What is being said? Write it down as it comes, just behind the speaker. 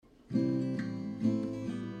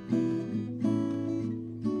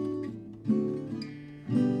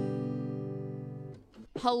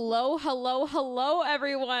Hello, hello, hello,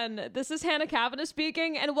 everyone. This is Hannah Kavanagh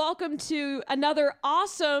speaking, and welcome to another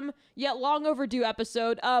awesome yet long overdue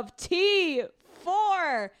episode of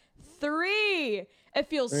T43. It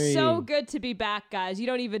feels so good to be back, guys. You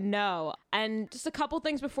don't even know. And just a couple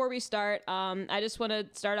things before we start. I just want to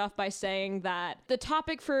start off by saying that the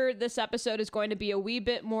topic for this episode is going to be a wee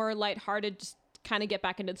bit more lighthearted, just kind of get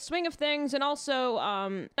back into the swing of things. And also,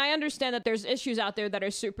 I understand that there's issues out there that are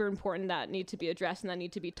super important that need to be addressed and that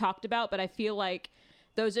need to be talked about, but I feel like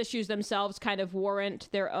those issues themselves kind of warrant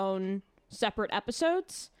their own separate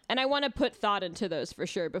episodes. And I want to put thought into those for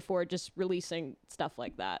sure before just releasing stuff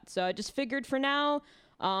like that. So I just figured for now,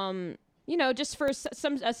 just for a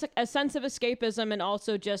sense of escapism and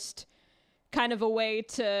also just kind of a way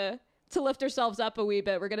to lift ourselves up a wee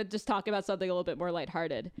bit, we're gonna just talk about something a little bit more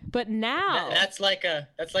lighthearted. But now that's like a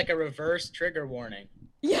reverse trigger warning.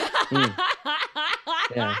 Yeah.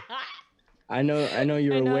 Yeah. I know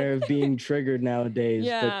you're aware of being triggered nowadays,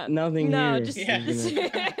 but nothing here.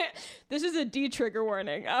 This is a de-trigger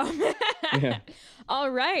warning. Yeah.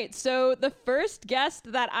 All right. So the first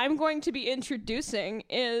guest that I'm going to be introducing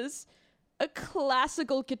is a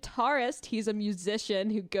classical guitarist. He's a musician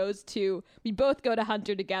we both go to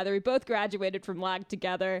Hunter together. We both graduated from Lag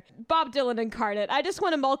together. Bob Dylan incarnate. I just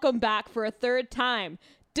want to welcome back for a third time,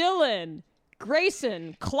 Dylan,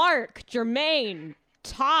 Grayson, Clark, Jermaine,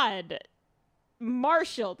 Todd,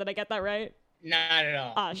 Marshall. Did I get that right? Not at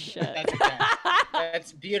all. Oh, shit. That's okay.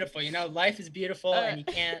 That's beautiful. Life is beautiful, and you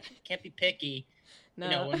can't be picky.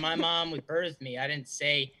 No. When my mom birthed me, I didn't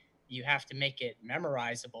say you have to make it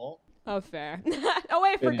memorizable. Oh, fair. Oh,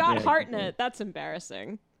 wait, I forgot Hartnett. That's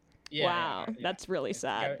embarrassing. Yeah, wow, that's really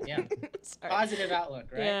sad. Yeah. Positive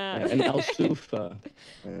outlook, right? Yeah. And El Sufa.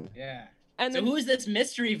 Yeah. And so who's this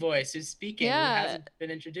mystery voice who's speaking who hasn't been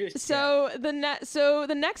introduced So the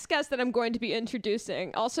next guest that I'm going to be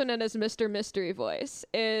introducing, also known as Mr. Mystery Voice,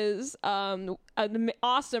 is an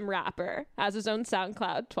awesome rapper, has his own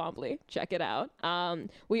SoundCloud, Twombly. Check it out.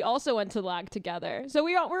 We also went to Lag together. So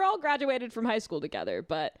we're all graduated from high school together,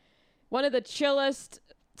 but one of the chillest,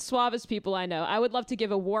 suavest people I know. I would love to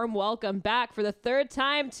give a warm welcome back for the third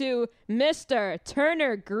time to Mr.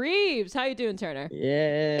 Turner Greaves. How you doing, Turner?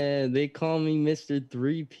 Yeah, they call me Mr.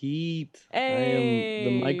 Three-Peat. Hey. I am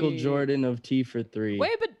the Michael Jordan of T for Three.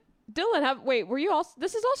 Wait, but Dylan, were you also?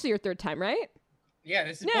 This is also your third time, right? Yeah,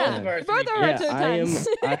 this is both of our third times.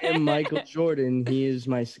 I am Michael Jordan. He is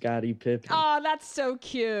my Scottie Pippen. Oh, that's so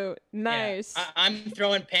cute. Nice. Yeah, I'm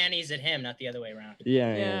throwing panties at him, not the other way around.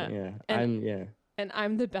 Yeah. And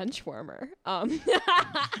I'm the bench warmer. Sorry.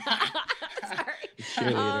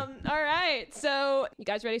 All right. So, you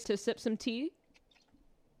guys ready to sip some tea?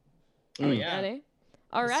 Oh yeah. Ready?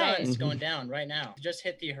 All right. The sun's going down right now. Just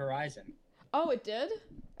hit the horizon. Oh, it did?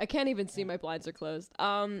 I can't even see. My blinds are closed.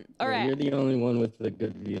 All right. You're the only one with the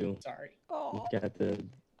good view. Sorry. Oh. You've got the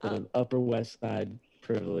Upper West Side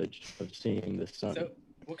privilege of seeing the sun. So,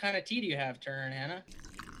 what kind of tea do you have, Turner and Hannah?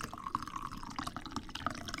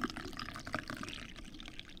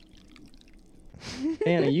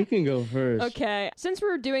 Hannah, you can go first. Okay. Since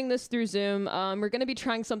we're doing this through Zoom, we're going to be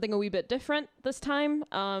trying something a wee bit different this time.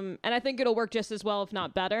 And I think it'll work just as well, if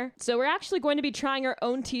not better. So we're actually going to be trying our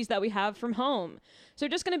own teas that we have from home. So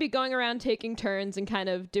we're just going to be going around taking turns and kind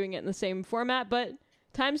of doing it in the same format, but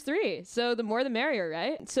times 3. So the more the merrier,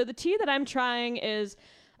 right? So the tea that I'm trying is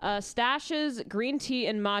Stash's green tea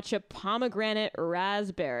and matcha pomegranate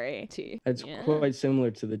raspberry tea. It's quite similar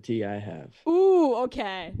to the tea I have. Ooh,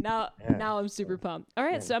 okay. Now I'm super pumped. All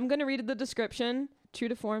right, so I'm going to read the description. True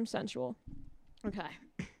to form, sensual. Okay.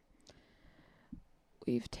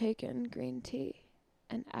 We've taken green tea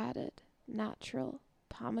and added natural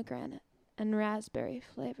pomegranate and raspberry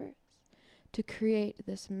flavors to create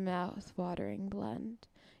this mouth-watering blend.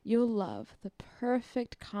 You'll love the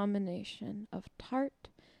perfect combination of tart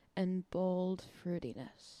and bold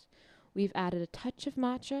fruitiness. We've added a touch of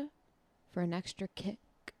matcha for an extra kick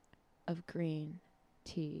of green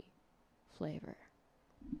tea flavor.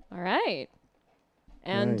 All right.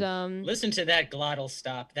 And Nice. Listen to that glottal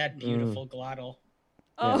stop. That beautiful glottal.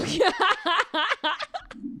 Oh yeah.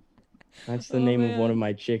 That's the name of one of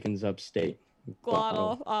my chickens upstate.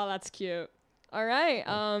 Glottal. Oh, that's cute. All right.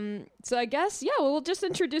 So I guess we'll just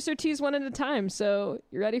introduce our teas one at a time. So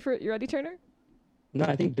you ready, Turner? No,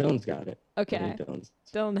 I think Dylan's got it. Okay.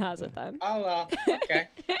 Dylan has it then. Oh well. Okay.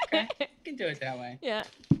 Okay. You can do it that way. Yeah.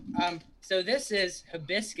 So this is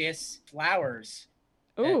hibiscus flowers.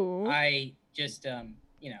 Ooh. I just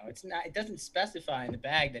it's not. It doesn't specify in the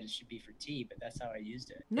bag that it should be for tea, but that's how I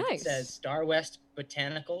used it. Nice. It says Star West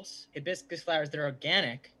Botanicals hibiscus flowers. They're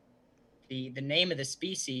organic. The name of the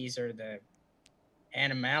species or the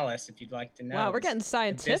animalis, if you'd like to know. Wow, we're getting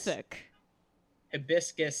scientific.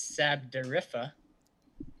 Hibiscus sabdarifa.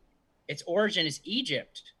 Its origin is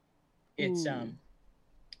Egypt. It's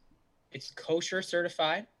kosher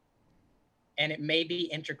certified, and it may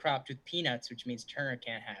be intercropped with peanuts, which means Turner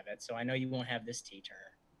can't have it. So I know you won't have this tea,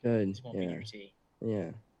 Turner. Good. This won't be your tea.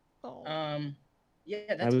 Yeah. Oh. Yeah,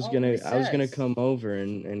 that's I was all gonna it says. come over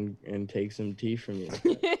and take some tea from you.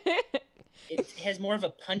 It has more of a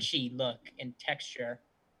punchy look and texture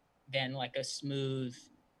than like a smooth.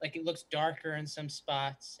 Like it looks darker in some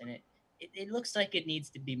spots, and it looks like it needs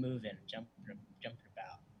to be moving, jumping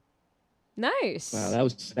about. Nice. Wow, that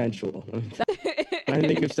was sensual. When I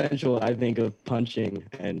think of sensual, I think of punching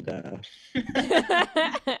and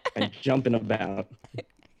jumping about.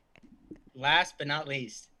 Last but not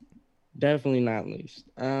least. Definitely not least.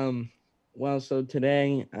 Well, so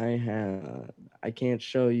today I can't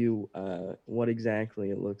show you what exactly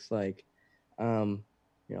it looks like.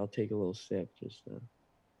 Here, I'll take a little sip just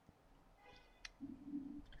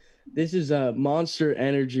This is Monster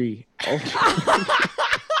Energy Ultra.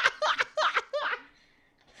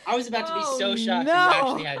 I was about to be so shocked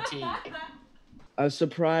that you actually had tea. A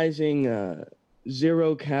surprising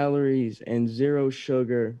 0 calories and 0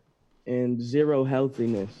 sugar and 0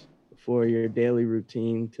 healthiness for your daily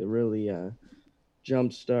routine to really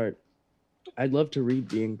jumpstart. I'd love to read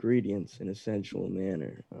the ingredients in a sensual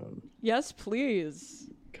manner. Yes, please.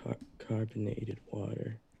 Carbonated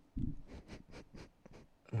water,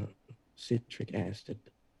 citric acid,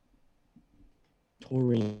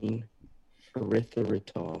 taurine,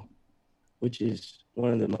 erythritol, which is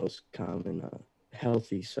one of the most common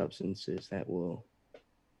healthy substances that will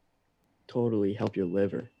totally help your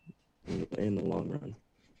liver in the long run.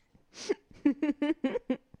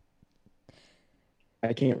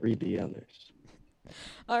 I can't read the others.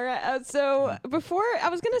 All right. So before I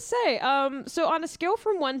was gonna say, so on a scale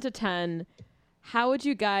from 1 to 10, how would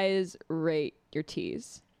you guys rate your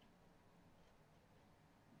teas?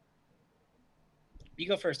 You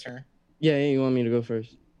go first, Turner. Yeah, you want me to go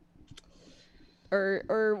first?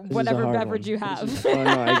 Or whatever beverage you have. Oh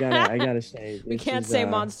no, I gotta say. We can't say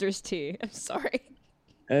Monster's tea. I'm sorry.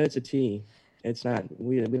 It's a tea. It's not.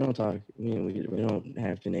 We don't talk. We don't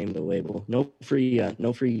have to name the label. No free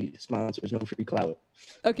sponsors. No free clout.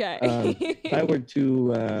 Okay. If I were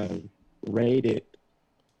to rate it,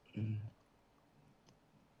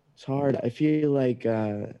 it's hard. I feel like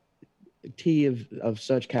tea of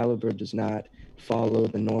such caliber does not follow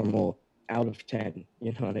the normal out of 10.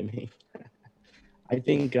 You know what I mean? I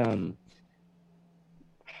think I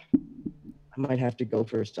might have to go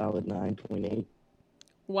for a solid 9.8.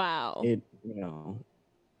 Wow.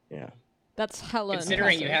 Yeah. That's hella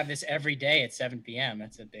Considering impressive. you have this every day at 7 p.m.,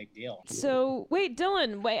 that's a big deal. So, wait,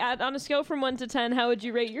 Dylan, on a scale from 1 to 10, how would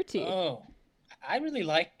you rate your tea? Oh, I really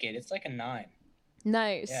like it. It's like a 9.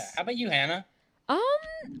 Nice. Yeah. How about you, Hannah?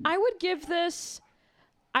 I would give this...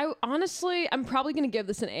 I'm probably going to give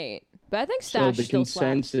this an 8. But I think Stash So the still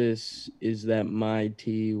consensus is that my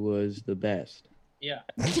tea was the best. Yeah.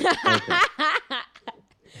 Okay.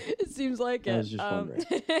 It seems like it. I was just wondering.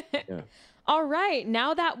 Yeah. All right,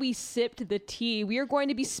 now that we sipped the tea, we are going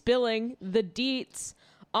to be spilling the deets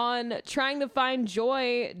on trying to find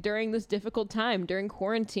joy during this difficult time, during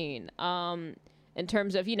quarantine. In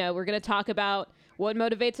terms of, we're going to talk about what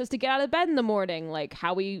motivates us to get out of bed in the morning, like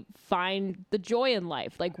how we find the joy in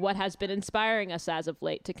life, like what has been inspiring us as of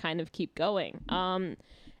late to kind of keep going.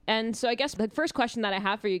 And so I guess the first question that I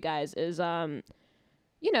have for you guys is,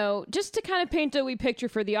 just to kind of paint a wee picture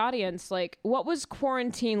for the audience, like what was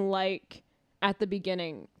quarantine like at the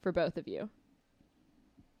beginning for both of you?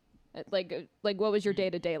 Like what was your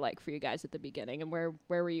day-to-day like for you guys at the beginning, and where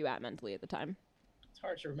were you at mentally at the time? It's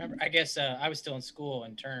hard to remember. I guess I was still in school,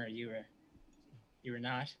 and Turner, you were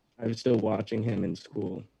not. I was still watching him in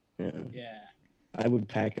school. Yeah. Yeah. I would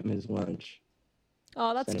pack him his lunch.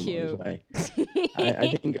 Oh, that's cute. I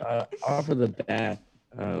think off of the bat,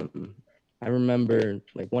 I remember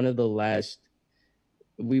like one of the last,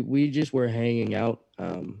 we just were hanging out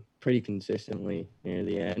pretty consistently near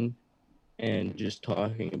the end and just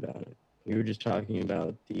talking about it. We were just talking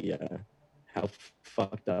about the how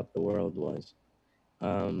fucked up the world was.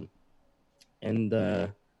 And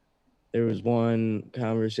there was one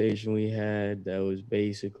conversation we had that was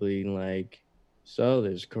basically like, so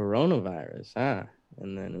there's coronavirus, huh?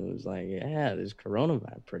 And then it was like, yeah, there's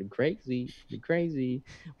coronavirus, pretty crazy.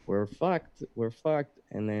 We're fucked.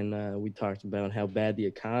 And then we talked about how bad the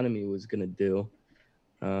economy was going to do.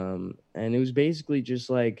 And it was basically just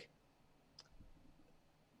like,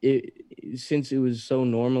 since it was so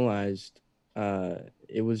normalized,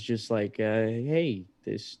 it was just like, hey,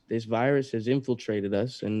 this virus has infiltrated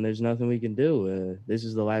us, and there's nothing we can do. This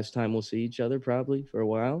is the last time we'll see each other probably for a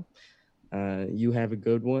while. You have a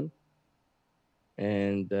good one.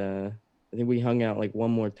 And I think we hung out like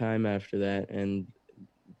one more time after that, and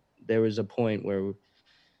there was a point where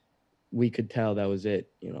we could tell that was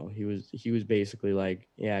it. You know, he was basically like,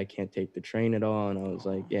 yeah, I can't take the train at all. And I was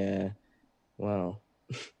like, yeah, well,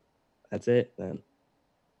 that's it then.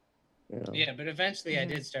 You know? Yeah, but eventually I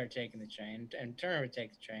did start taking the train, and Turner would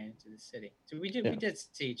take the train to the city. So we did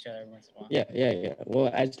see each other once in a while. Yeah.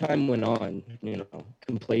 Well, as time went on, you know,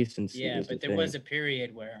 complacency. Yeah, but there was a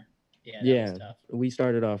period where, that was tough. We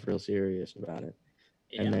started off real serious about it,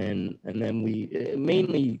 and then we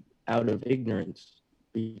mainly out of ignorance,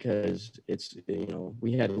 because it's, you know,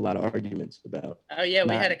 we had a lot of arguments about. Oh yeah,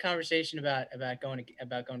 we had a conversation about going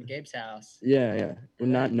to Gabe's house. Yeah. We're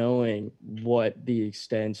not knowing what the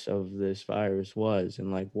extent of this virus was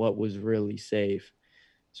and like what was really safe,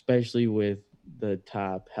 especially with the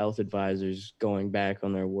top health advisors going back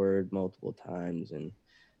on their word multiple times and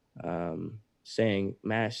saying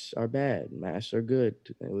masks are bad, masks are good.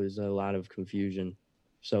 It was a lot of confusion.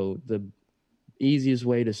 So the easiest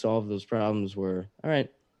way to solve those problems were, all right,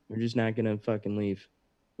 we're just not gonna fucking leave.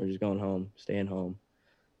 We're just going home, staying home.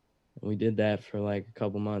 And we did that for like a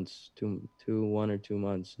couple months, 1 or 2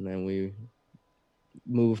 months, and then we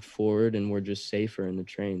moved forward and we're just safer in the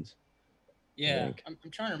trains. Yeah, I'm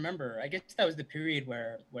trying to remember. I guess that was the period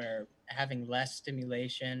where having less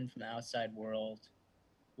stimulation from the outside world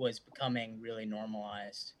was becoming really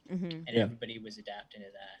normalized, and everybody was adapting to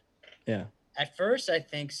that. Yeah. At first, I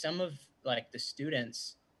think some of like the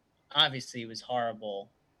students, obviously it was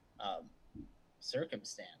horrible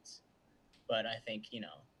circumstance, but I think, you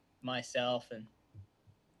know, myself and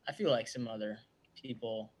I feel like some other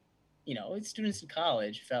people, you know, students in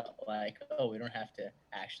college felt like, oh, we don't have to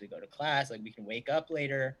actually go to class, like we can wake up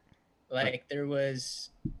later. Like there was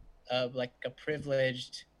like a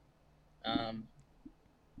privileged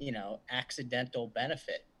you know, accidental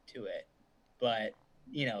benefit to it. But,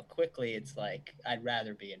 you know, quickly it's like, I'd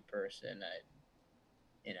rather be in person.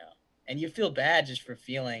 You know, and you feel bad just for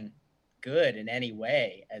feeling good in any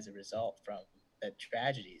way as a result from the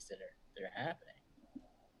tragedies that are happening.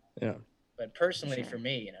 Yeah. But personally, for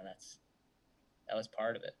me, you know, that was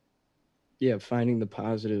part of it. Yeah, finding the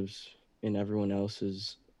positives in everyone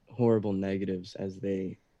else's horrible negatives as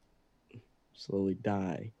they slowly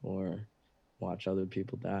die or watch other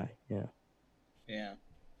people die. Yeah.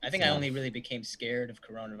 I think I only really became scared of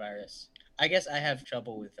coronavirus. I guess I have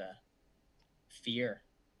trouble with fear,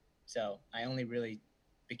 so I only really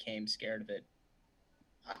became scared of it.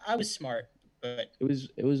 I was smart, but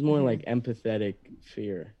it was more like empathetic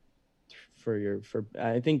fear for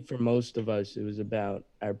I think for most of us it was about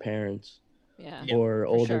our parents or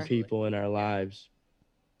older people in our lives.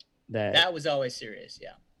 That was always serious.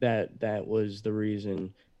 That was the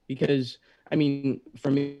reason, because I mean,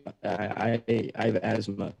 for me, I have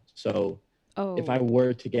asthma, so if I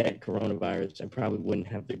were to get coronavirus, I probably wouldn't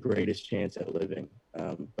have the greatest chance at living.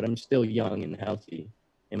 But I'm still young and healthy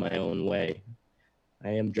in my own way. I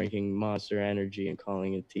am drinking Monster Energy and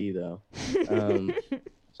calling it tea, though.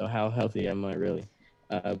 So how healthy am I really?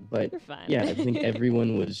 But yeah, I think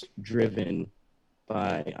everyone was driven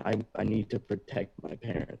by, I need to protect my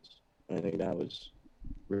parents. And I think that was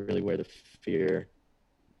really where the fear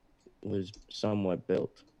was somewhat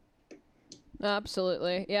built.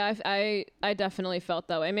 Absolutely. Yeah, I definitely felt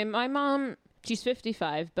that way. I mean, my mom, she's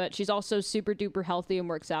 55, but she's also super duper healthy and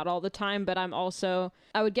works out all the time. But I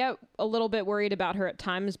would get a little bit worried about her at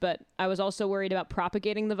times, but I was also worried about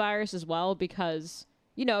propagating the virus as well, because,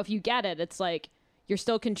 you know, if you get it, it's like you're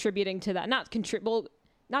still contributing to that. Not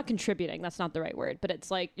contributing, that's not the right word, but it's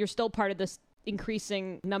like you're still part of this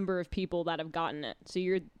increasing number of people that have gotten it. So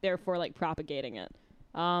you're therefore like propagating it.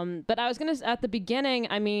 But I was at the beginning,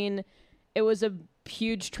 I mean, it was a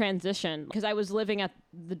huge transition because I was living at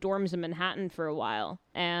the dorms in Manhattan for a while.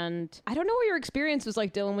 And I don't know what your experience was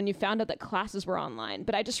like, Dylan, when you found out that classes were online,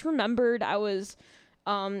 but I just remembered I was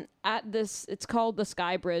at this, it's called the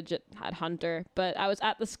Sky Bridge at Hunter, but I was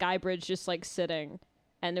at the Sky Bridge just like sitting,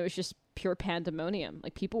 and it was just pure pandemonium.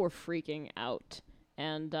 Like people were freaking out.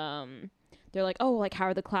 And they're like, oh, like, how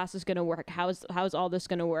are the classes going to work? How is all this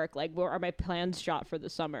going to work? Like, what are my plans shot for the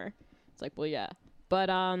summer? It's like, well, yeah. But,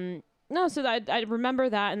 no, so I remember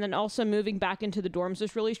that. And then also moving back into the dorms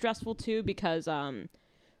was really stressful too, because,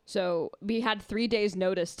 so we had 3 days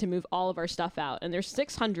notice to move all of our stuff out. And there's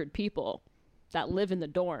 600 people that live in the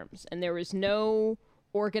dorms. And there was no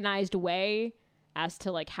organized way as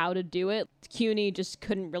to, like, how to do it. CUNY just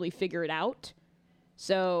couldn't really figure it out.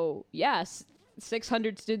 So, yes,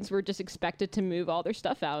 600 students were just expected to move all their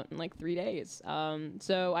stuff out in like 3 days.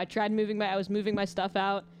 So I tried I was moving my stuff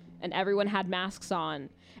out, and everyone had masks on.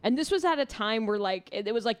 And this was at a time where like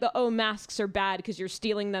it was like masks are bad because you're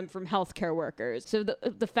stealing them from healthcare workers. So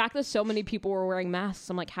the fact that so many people were wearing masks,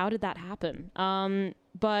 I'm like, how did that happen?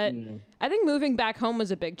 But I think moving back home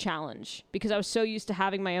was a big challenge because I was so used to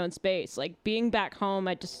having my own space. Like being back home,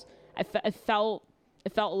 it felt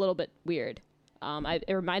a little bit weird.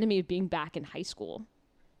 It reminded me of being back in high school,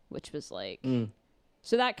 which was like,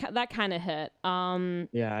 so that kind of hit.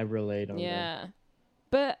 Yeah, I relate on that. Yeah.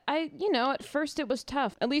 But at first it was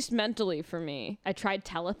tough, at least mentally for me. I tried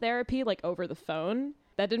teletherapy like over the phone.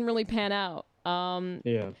 That didn't really pan out.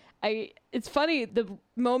 Yeah. It's funny, the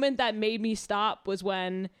moment that made me stop was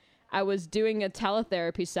when I was doing a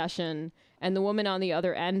teletherapy session and the woman on the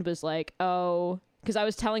other end was like, oh, because I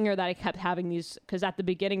was telling her that I kept having these, because at the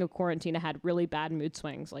beginning of quarantine, I had really bad mood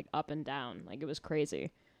swings, like up and down. Like it was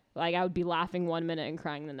crazy. Like I would be laughing 1 minute and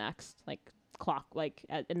crying the next, like clock, like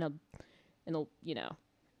in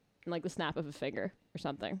like the snap of a finger or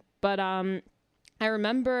something. But I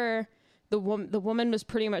remember the woman was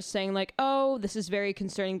pretty much saying like, oh, this is very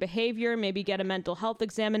concerning behavior, maybe get a mental health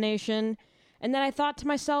examination. And then I thought to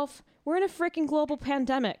myself, we're in a freaking global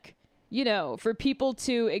pandemic. For people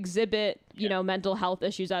to exhibit, mental health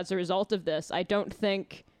issues as a result of this, I don't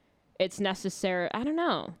think it's necessary. I don't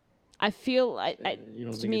know. I feel you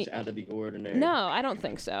don't think it's out of the ordinary? No, I don't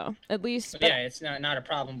think so. At least, yeah, it's not a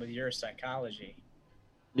problem with your psychology.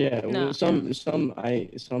 Yeah, No. well,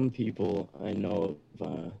 some people I know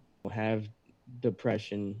have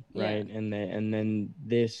depression, right? Yeah. And then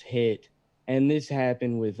this hit, and this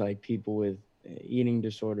happened with like people with eating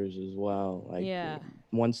disorders as well. Like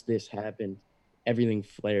once this happened, everything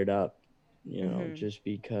flared up, just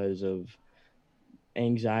because of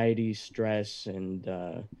anxiety, stress, and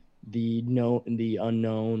the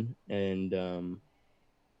unknown, and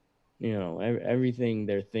everything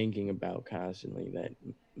they're thinking about constantly that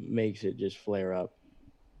makes it just flare up.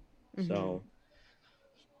 So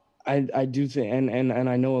I do think, and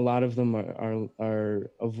I know a lot of them are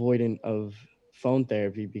avoidant of phone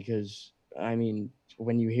therapy because, I mean,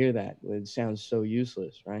 when you hear that, it sounds so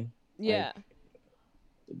useless, right? Yeah. Like,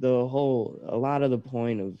 a lot of the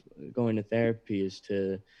point of going to therapy is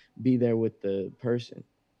to be there with the person,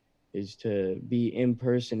 is to be in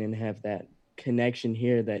person and have that connection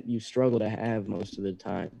here that you struggle to have most of the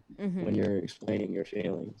time when you're explaining your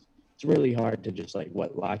feelings. It's really hard to just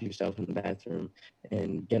lock yourself in the bathroom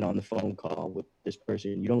and get on the phone call with this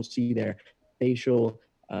person. You don't see their facial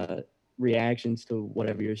reactions to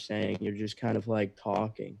whatever you're saying. You're just kind of like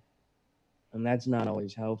talking, and that's not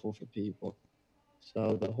always helpful for people.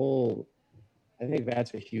 So I think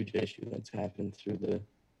that's a huge issue that's happened through the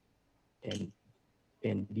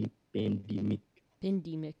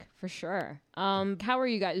Pandemic, for sure. How are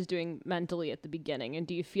you guys doing mentally at the beginning, and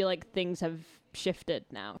do you feel like things have shifted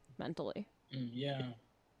now mentally? Yeah.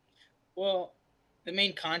 Well, the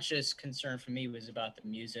main conscious concern for me was about the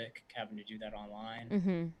music, having to do that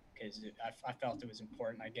online, because I felt it was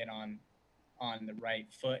important I get on the right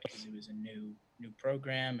foot because it was a new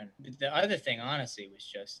program. And the other thing, honestly, was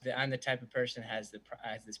just that I'm the type of person has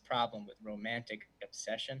this problem with romantic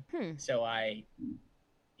obsession. So I,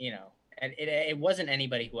 and it wasn't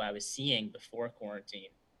anybody who I was seeing before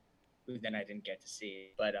quarantine, who then I didn't get to see.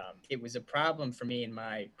 But it was a problem for me in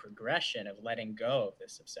my progression of letting go of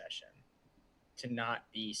this obsession, to not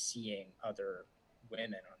be seeing other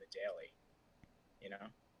women on the daily,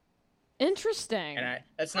 Interesting. And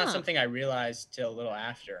that's not something I realized till a little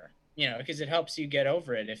after, because it helps you get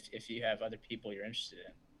over it if you have other people you're interested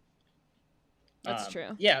in. That's true.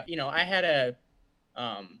 Yeah, I had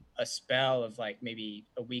a spell of like maybe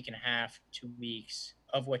a week and a half, 2 weeks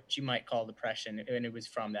of what you might call depression, and it was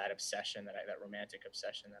from that obsession that romantic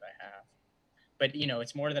obsession that I have. But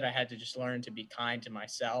it's more that I had to just learn to be kind to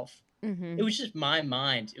myself. It was just my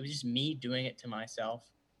mind. It was just me doing it to myself,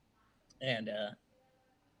 and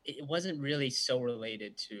it wasn't really so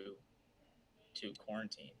related to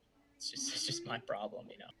quarantine. It's just my problem,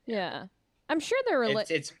 Yeah, I'm sure they're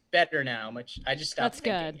it's better now. I just stopped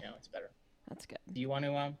thinking. Good. It's better. That's good. Do you want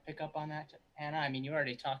to pick up on that, Hannah? I mean, you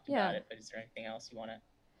already talked about it, but is there anything else you want to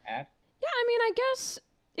add? Yeah, I mean, I guess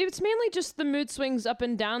it's mainly just the mood swings up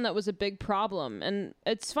and down that was a big problem. And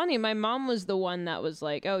it's funny, my mom was the one that was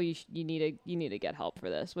like, "Oh, you need to get help for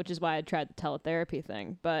this," which is why I tried the teletherapy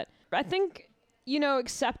thing. But I think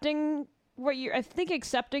accepting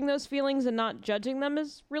accepting those feelings and not judging them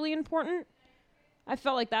is really important. I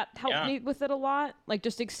felt like that helped me with it a lot. Like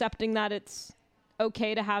just accepting that it's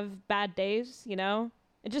okay to have bad days,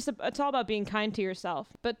 It's all about being kind to yourself.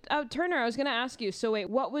 But Turner, I was going to ask you, so wait,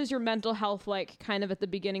 what was your mental health like kind of at the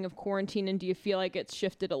beginning of quarantine, and do you feel like it's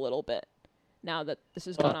shifted a little bit now that this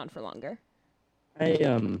has gone on for longer?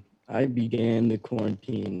 I began the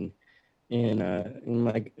quarantine in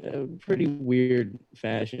like a pretty weird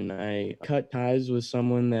fashion. I cut ties with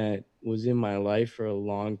someone that was in my life for a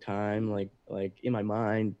long time, like in my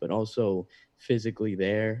mind, but also physically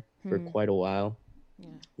there for quite a while,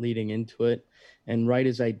 leading into it. And right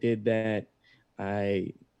as I did that,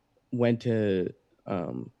 I went to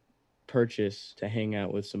Purchase to hang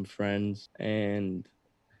out with some friends and,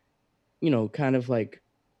 kind of like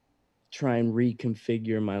try and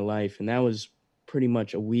reconfigure my life. And that was pretty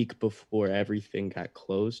much a week before everything got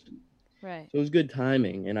closed. Right. So it was good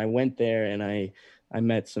timing. And I went there and I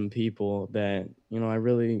met some people that, I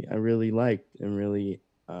really liked and really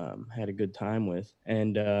had a good time with.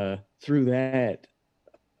 And through that,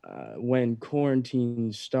 when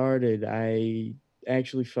quarantine started, I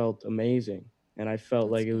actually felt amazing. And I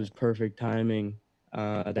felt like it was perfect timing,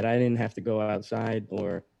 that I didn't have to go outside,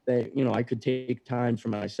 or that, I could take time for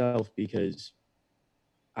myself, because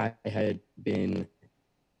I had been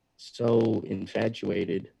so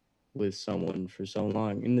infatuated with someone for so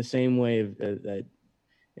long, in the same way that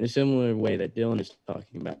in a similar way that Dylan is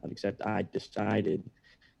talking about, except I decided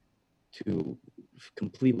to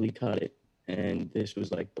completely cut it. And this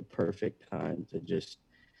was like the perfect time to just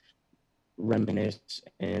reminisce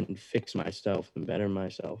and fix myself and better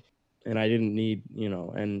myself. And I didn't need,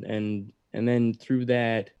 and then through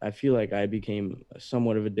that, I feel like I became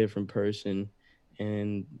somewhat of a different person.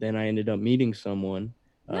 And then I ended up meeting someone.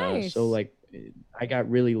 Nice. So like I got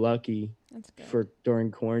really lucky That's good. for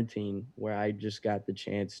during quarantine, where I just got the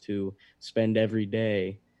chance to spend every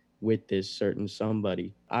day with this certain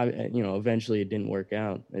somebody. Eventually it didn't work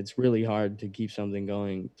out. It's really hard to keep something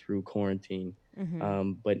going through quarantine.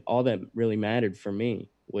 But all that really mattered for me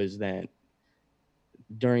was that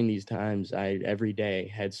during these times, I every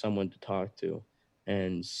day had someone to talk to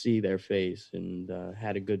and see their face, and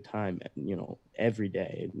had a good time, every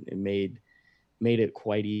day. It made it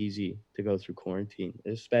quite easy to go through quarantine,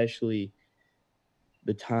 especially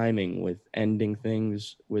the timing with ending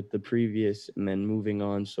things with the previous and then moving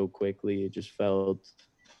on so quickly. It just felt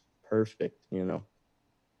perfect,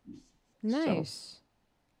 Nice. So,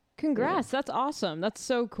 Congrats. Yeah. That's awesome. That's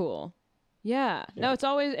so cool. Yeah. No,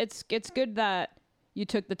 it's good that you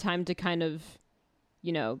took the time to kind of,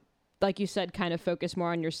 like you said, kind of focus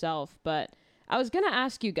more on yourself. But I was going to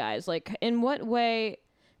ask you guys, like, in what way,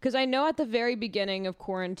 because I know at the very beginning of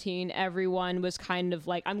quarantine, everyone was kind of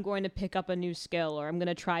like, I'm going to pick up a new skill, or I'm going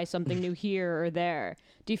to try something new here or there.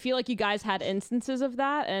 Do you feel like you guys had instances of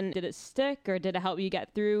that? And did it stick, or did it help you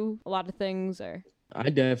get through a lot of things? Or I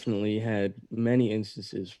definitely had many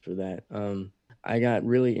instances for that. I got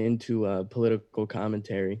really into political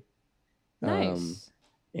commentary. Nice.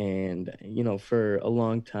 And, for a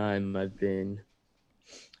long time, I've been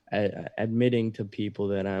admitting to people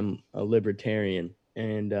that I'm a libertarian.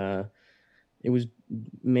 And it was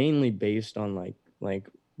mainly based on like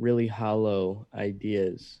really hollow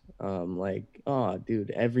ideas. Like, oh, dude,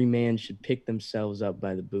 every man should pick themselves up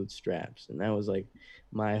by the bootstraps. And that was like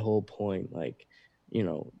my whole point. Like,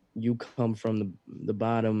 you come from the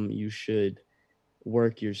bottom, you should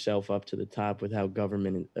work yourself up to the top without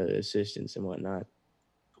government assistance and whatnot.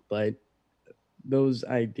 But those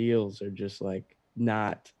ideals are just like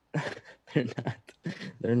not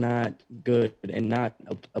they're not good and not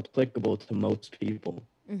applicable to most people.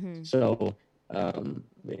 So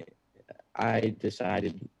I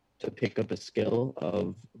decided to pick up a skill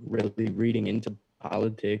of really reading into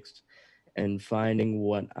politics and finding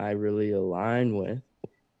what I really align with,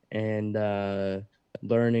 and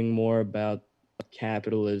learning more about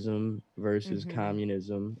capitalism versus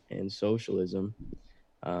communism and socialism.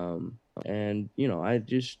 And I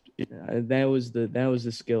just that was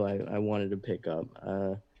the skill I wanted to pick up.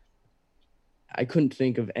 I couldn't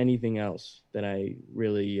think of anything else that I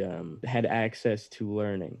really had access to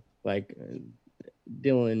learning. Like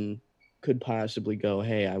Dylan could possibly go,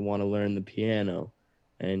 hey, I want to learn the piano,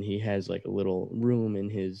 and he has like a little room in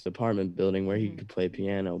his apartment building where he could play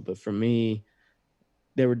piano. But for me,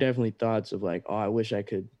 there were definitely thoughts of like, oh, I wish I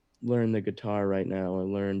could learn the guitar right now or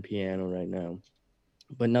learn piano right now,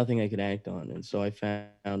 but nothing I could act on. And so I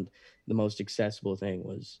found the most accessible thing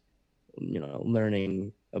was,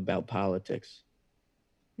 learning about politics.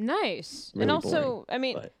 Nice. Really and also, boring, I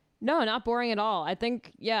mean, no, not boring at all. I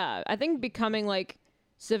think becoming like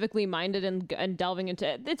civically minded and delving into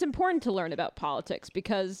it, it's important to learn about politics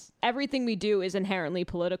because everything we do is inherently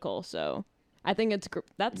political. So I think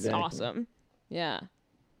that's Exactly. awesome. Yeah.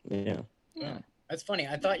 Yeah. That's funny.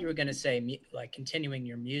 I thought you were gonna say like continuing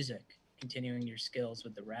your music, continuing your skills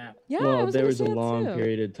with the rap. Yeah, I Well, was there gonna was say a that long too.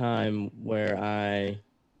 period of time where I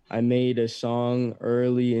made a song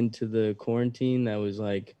early into the quarantine that was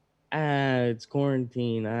like, it's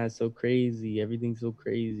quarantine, it's so crazy, everything's so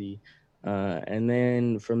crazy. And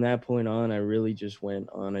then from that point on, I really just went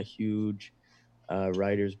on a huge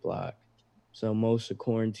writer's block. So most of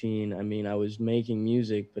quarantine, I mean, I was making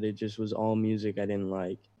music, but it just was all music I didn't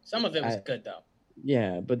like. Some of it was I good though.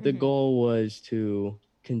 Yeah, but the goal was to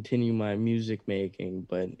continue my music making,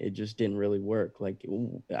 but it just didn't really work. Like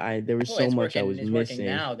there was Well, so it's much I working. was It's working missing.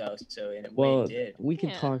 now though, so in a way Well, it did. we can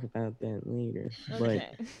Yeah. talk about that later. Okay.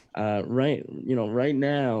 But right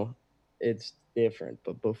now it's different.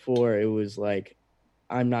 But before it was like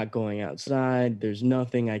I'm not going outside. There's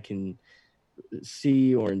nothing I can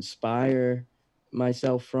see or inspire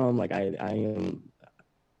myself from. Like I am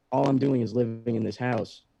all I'm doing is living in this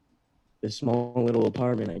house, this small little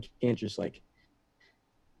apartment. I can't just like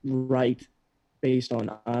write based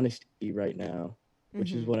on honesty right now,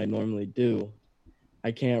 which is what I normally do.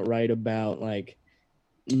 I can't write about like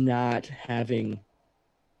not having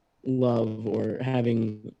love or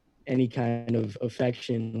having any kind of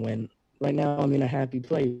affection when right now I'm in a happy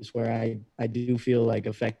place where I do feel like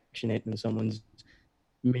affectionate and someone's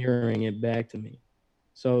mirroring it back to me.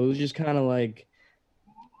 So it was just kind of like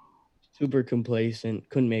super complacent,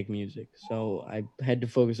 couldn't make music. So I had to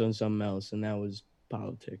focus on something else, and that was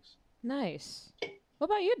politics. Nice. What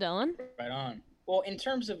about you, Dylan? Right on. Well, in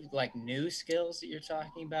terms of like new skills that you're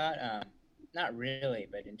talking about, not really,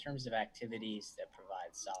 but in terms of activities that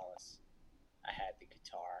provide solace, I had the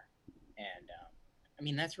guitar, and I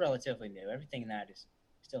mean that's relatively new. Everything in that is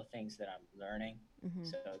still things that I'm learning.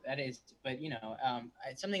 So that is, but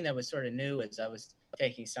something that was sort of new is I was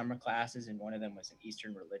taking summer classes, and one of them was an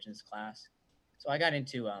Eastern religions class. So I got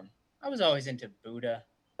into, I was always into Buddha,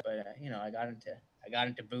 but I got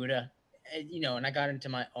into Buddha, and I got into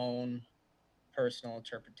my own personal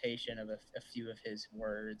interpretation of a few of his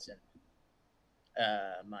words and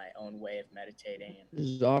my own way of meditating. This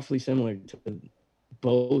is awfully similar to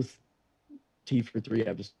both T for 3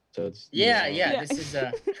 episodes. Yeah. This is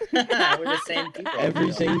we're the same people.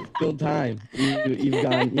 Every single time you've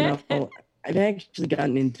gone, I've actually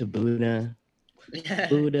gotten into Buddha,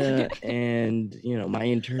 and my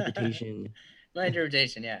interpretation. My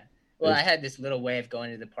interpretation, yeah. Well, I had this little way of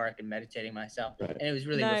going to the park and meditating myself, Right. and it was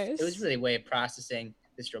really Nice. it was really a way of processing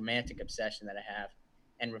this romantic obsession that I have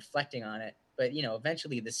and reflecting on it. But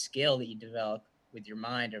eventually, the skill that you develop with your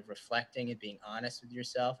mind of reflecting and being honest with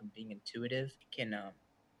yourself and being intuitive can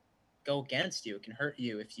go against you. It can hurt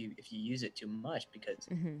you if you use it too much, because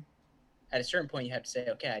at a certain point you have to say,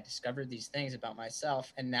 okay, I discovered these things about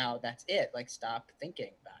myself, and now that's it. Like, stop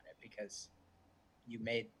thinking about it, because you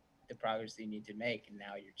made the progress that you need to make, and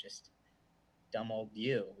now you're just dumb old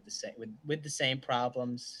you with the same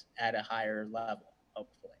problems at a higher level,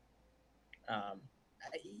 hopefully.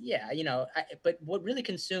 But what really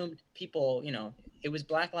consumed people, it was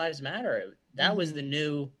Black Lives Matter. That was the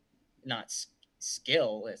new, not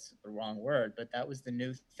skill, it's the wrong word, but that was the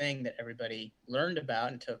new thing that everybody learned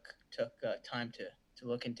about and took time to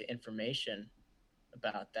look into information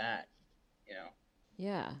about that.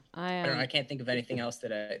 Yeah, I don't know. I can't think of anything else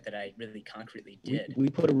that I really concretely did. We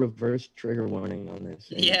put a reverse trigger warning on this.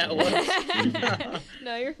 Yeah, well,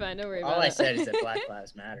 no, you're fine. Don't worry about it. All I said is that Black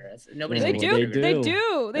Lives Matter. Nobody's They making do. it. They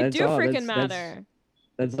do. They do freaking matter.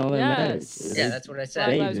 That's all that matters. Yeah, that's what I said.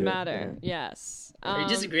 Black Lives Matter. Yes. Are you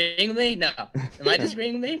disagreeing with me? No. Am I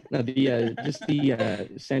disagreeing with me? No, the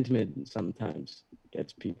sentiment sometimes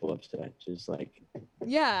gets people upset. Just like,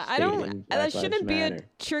 yeah, I don't. That shouldn't be a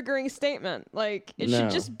triggering statement. Like, it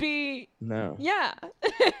should just be. No. Yeah.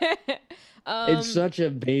 It's such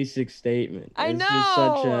a basic statement. I know. Just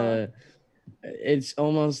such a. It's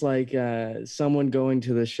almost like someone going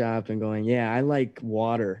to the shop and going, "Yeah, I like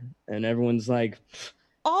water," and everyone's like,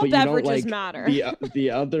 all beverages matter.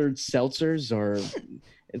 The other seltzers, or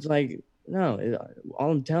it's like, no.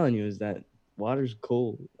 All I'm telling you is that water's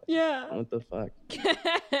cool. Yeah. What the fuck?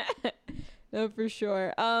 No, for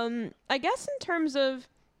sure. I guess in terms of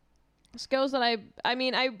skills that I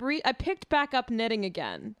picked back up knitting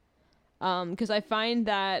again, because I find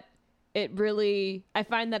that it really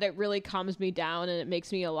calms me down, and it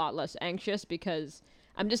makes me a lot less anxious, because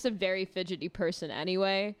I'm just a very fidgety person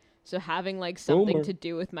anyway. So having like something to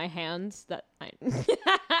do with my hands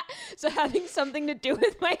so having something to do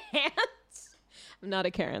with my hands. I'm not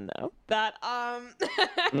a Karen though. That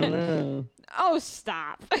Oh,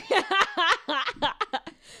 stop.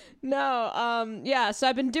 No, yeah, so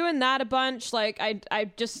I've been doing that a bunch. Like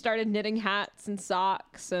I just started knitting hats and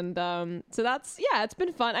socks, and so that's, yeah, it's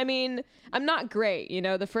been fun. I mean, I'm not great, you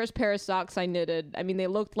know. The first pair of socks I knitted, I mean, they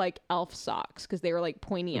looked like elf socks because they were like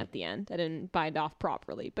pointy at the end. I didn't bind off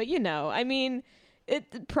properly, but you know, I mean,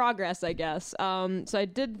 progress, I guess. So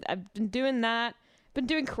I've been doing that. Been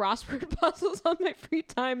doing crossword puzzles on my free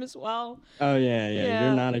time as well. Oh yeah.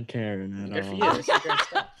 You're not a Karen at Good for all. you. This is great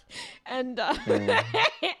stuff. And Yeah.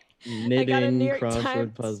 Knitting, York crossword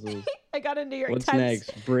Times. puzzles. I got a New York What's Times.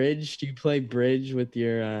 next? Bridge? Do you play bridge with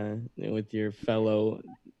your fellow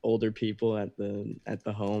older people at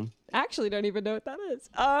the home? I actually don't even know what that is.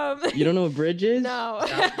 You don't know what bridge is? No.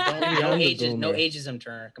 No I'm the ages, no boomer. ageism,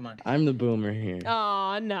 Turner. Come on. I'm the boomer here.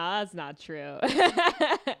 Oh, no, that's not true.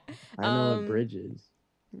 I know what bridge is.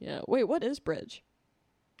 Yeah. Wait, what is bridge?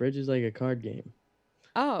 Bridge is like a card game.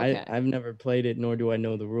 Oh, okay. I've never played it, nor do I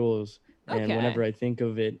know the rules. And Okay. whenever I think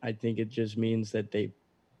of it, I think it just means that they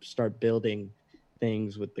start building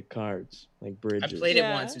things with the cards, like I bridges. played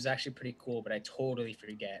Yeah. it once. It was actually pretty cool, but I totally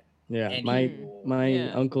forget. Yeah, any rule. my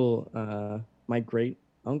Yeah. uncle, my great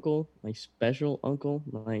uncle, my special uncle,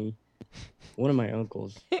 one of my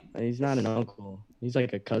uncles. He's not an uncle. He's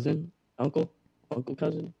like a cousin, uncle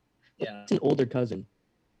cousin. Yeah, It's an older cousin.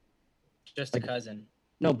 just a cousin.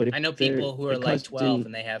 No, but if I know they're people who are the like 12 cousin-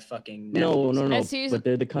 and they have fucking No, nephews. As he's- but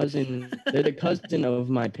they're the cousin. They're the cousin of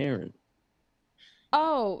my parent.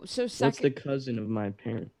 Oh, so What's second. the cousin of my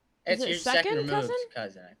parent? It's Is it your second second removed cousin?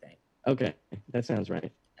 cousin, I think. Okay, that sounds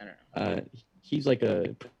right. I don't know. He's like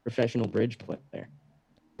a professional bridge player.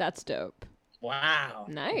 That's dope. Wow.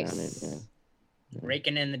 Nice. Yeah.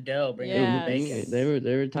 Raking in the dough, bringing in Yes. the bacon.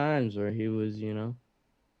 There were times where he was,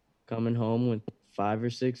 coming home with $5 or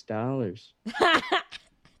 $6.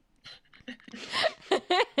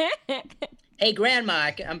 Hey,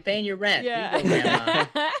 Grandma, I'm paying your rent. Here Yeah. you go, Grandma.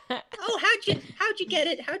 Oh, how'd you get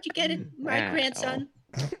it? How'd you get it, my Wow. grandson?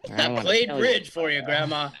 I I wanna played tell bridge for you,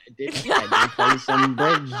 Grandma. I did play some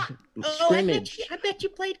bridge Oh, scrimmage. I bet you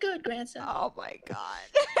played good, grandson. Oh my god.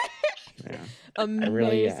 Yeah. Amazing. I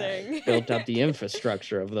really built up the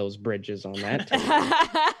infrastructure of those bridges on that time.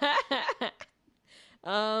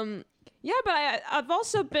 Yeah, but I've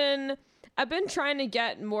also been trying to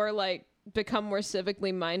get more, like, become more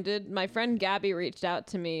civically minded. My friend Gabby reached out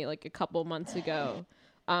to me like a couple months ago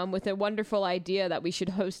with a wonderful idea that we should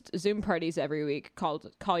host Zoom parties every week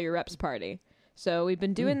called Call Your Reps Party. So we've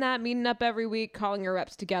been doing that, meeting up every week, calling our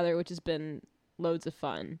reps together, which has been loads of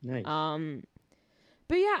fun. Nice.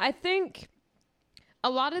 But yeah, I think a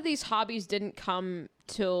lot of these hobbies didn't come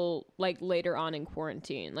till like later on in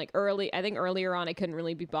quarantine. Like earlier on I couldn't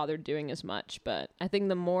really be bothered doing as much, but I think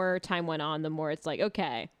the more time went on, the more it's like,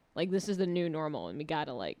 okay, like this is the new normal and we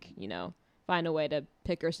gotta, like, find a way to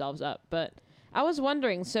pick ourselves up. But I was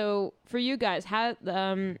wondering, so for you guys, how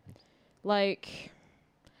like,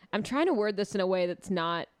 I'm trying to word this in a way that's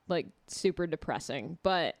not like super depressing,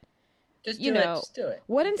 but Just you do know, it. Just do it.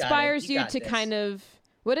 what You got it. inspires you got to this. kind of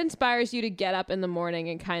what inspires you to get up in the morning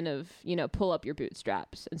and kind of, pull up your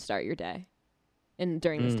bootstraps and start your day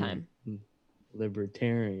during this time?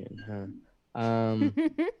 Libertarian, huh?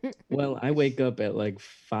 Well, I wake up at like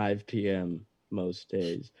 5 p.m. most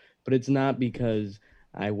days, but it's not because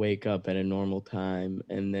I wake up at a normal time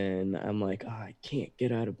and then I'm like, oh, I can't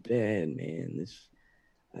get out of bed, man.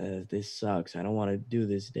 This sucks. I don't want to do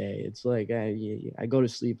this day. It's like I go to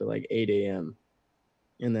sleep at like 8 a.m.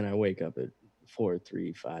 and then I wake up at 4,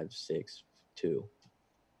 3, 5, 6, 2.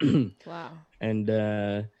 Wow.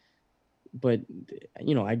 And but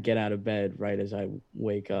I get out of bed right as I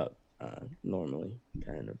wake up normally,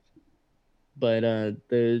 kind of. But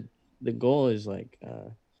the goal is like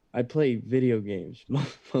I play video games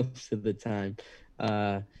most of the time,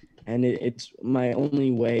 and it's my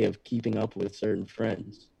only way of keeping up with certain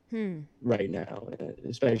friends right now,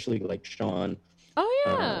 especially like Sean. Oh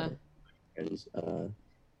yeah. Friends,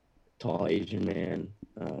 tall Asian man,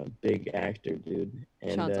 big actor, dude,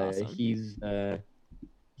 and Sean's awesome.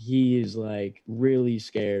 he is like really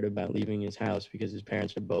scared about leaving his house because his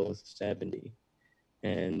parents are both 70,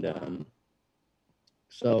 and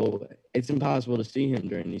so it's impossible to see him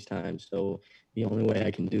during these times. So the only way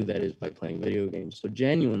I can do that is by playing video games. So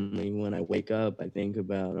genuinely, when I wake up, I think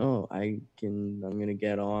about, I'm gonna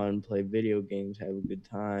get on, play video games, have a good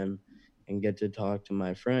time, and get to talk to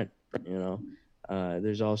my friend.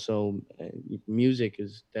 There's also music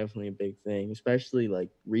is definitely a big thing, especially like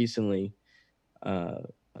recently,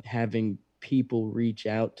 having people reach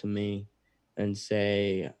out to me and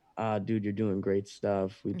say, dude, you're doing great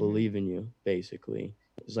stuff. We believe in you, basically.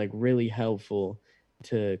 It's like really helpful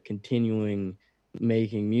to continuing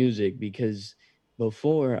making music, because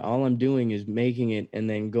before, all I'm doing is making it and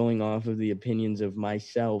then going off of the opinions of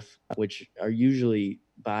myself, which are usually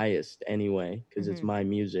biased anyway, because it's my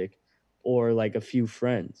music, or like a few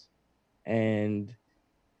friends. And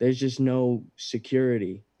there's just no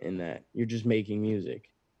security in that. You're just making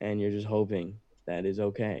music and you're just hoping that is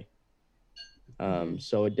okay.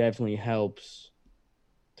 So it definitely helps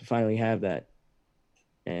to finally have that.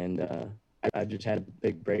 And I've just had a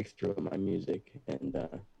big breakthrough in my music and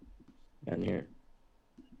down here.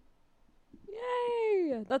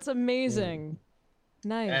 Yay! That's amazing.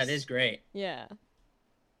 Nice. That is great. Yeah.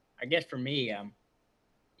 I guess for me,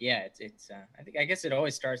 yeah, I guess it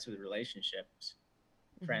always starts with relationships,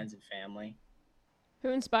 friends and family. Who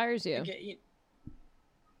inspires you?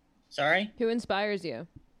 Sorry? Who inspires you?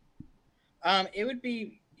 It would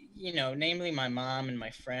be, namely my mom and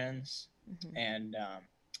my friends. And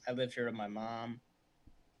I live here with my mom.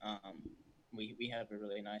 We have a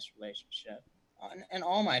really nice relationship. And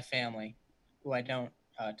all my family, who I don't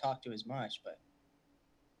talk to as much, but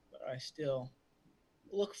I still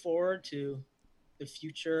look forward to the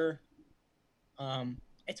future.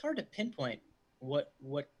 It's hard to pinpoint what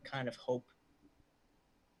kind of hope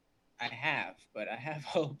I have, but I have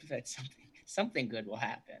hope that something good will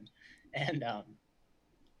happen. And I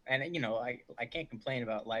can't complain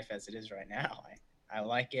about life as it is right now. I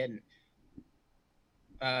like it,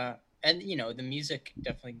 and the music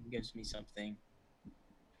definitely gives me something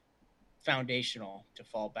foundational to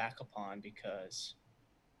fall back upon, because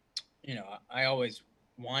I always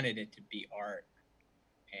wanted it to be art,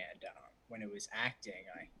 and when it was acting,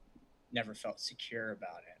 I never felt secure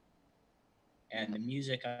about it. And the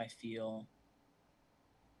music, I feel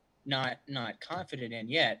not confident in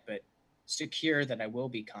yet, but secure that I will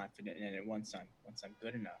be confident in it once I'm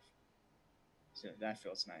good enough. So that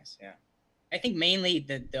feels nice. Yeah, I think mainly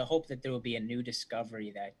the hope that there will be a new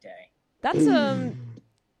discovery that day. That's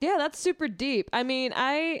yeah, that's super deep. I mean,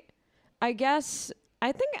 I guess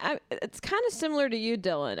I think it's kind of similar to you,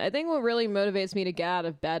 Dylan. I think what really motivates me to get out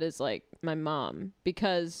of bed is like my mom,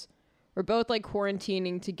 because we're both like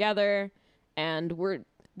quarantining together and we're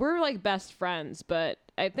like best friends, but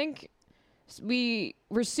I think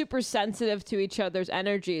we're super sensitive to each other's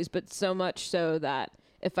energies, but so much so that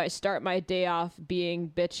if I start my day off being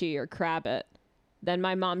bitchy or crab it, then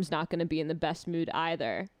my mom's not going to be in the best mood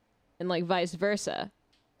either, and like vice versa.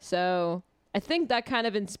 So I think that kind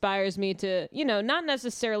of inspires me to, not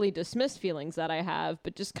necessarily dismiss feelings that I have,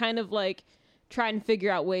 but just kind of like try and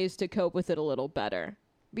figure out ways to cope with it a little better.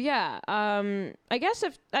 But yeah, I guess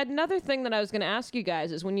if another thing that I was going to ask you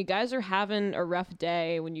guys is, when you guys are having a rough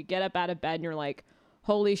day, when you get up out of bed and you're like,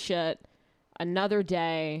 holy shit, another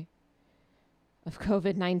day of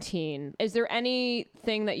COVID-19, is there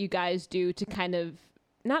anything that you guys do to kind of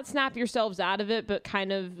not snap yourselves out of it, but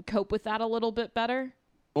kind of cope with that a little bit better?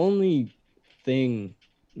 Only thing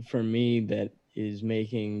for me that is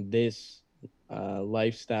making this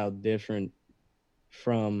lifestyle different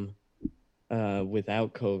from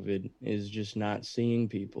without COVID is just not seeing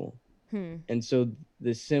people. And so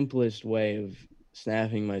the simplest way of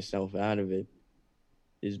snapping myself out of it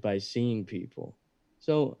is by seeing people.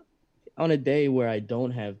 So on a day where I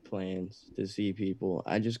don't have plans to see people,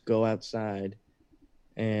 I just go outside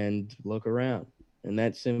and look around. And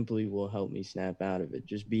that simply will help me snap out of it,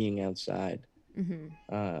 just being outside.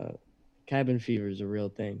 Cabin fever is a real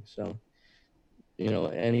thing. So,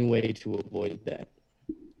 any way to avoid that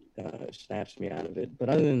snaps me out of it. But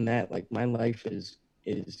other than that, like, my life is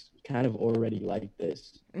kind of already like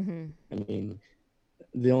this. I mean,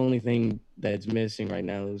 the only thing that's missing right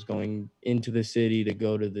now is going into the city to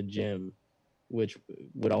go to the gym, which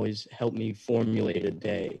would always help me formulate a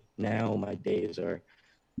day. Now my days are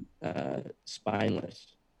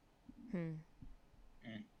spineless.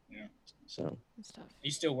 Yeah. So. Are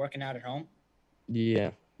you still working out at home?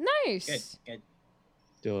 Yeah. Nice. Good.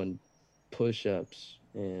 Doing push-ups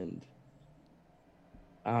and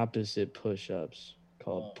opposite push-ups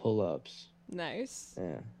called pull-ups. Nice.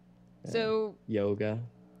 Yeah. So yoga.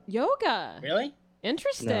 Really?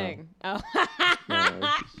 Interesting. No. Oh. No,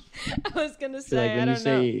 I was gonna say, like when I you don't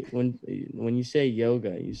say know. when you say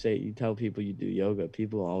yoga, you tell people you do yoga,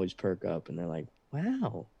 people always perk up and they're like,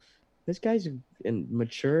 "Wow, this guy's a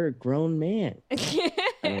mature grown man." I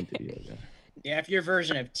don't do yoga. Yeah, if your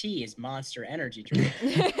version of tea is Monster Energy drink,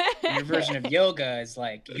 your version of yoga is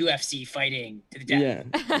like UFC fighting to the death.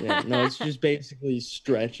 Yeah. No, it's just basically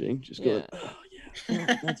stretching. Just go, oh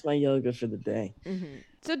yeah, that's my yoga for the day.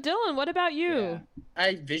 So Dylan, what about you? Yeah.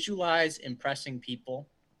 I visualize impressing people,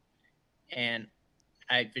 and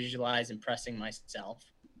I visualize impressing myself.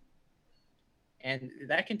 And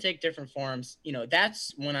that can take different forms.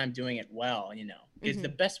 That's when I'm doing it well, because the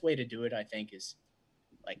best way to do it, I think, is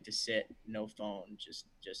like to sit, no phone, just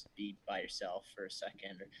be by yourself for a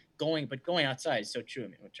second, or going outside is so true. I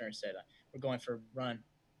mean, what Turner said, we're going for a run.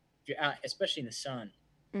 If you're out, especially in the sun,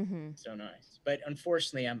 so nice. But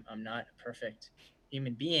unfortunately, I'm not a perfect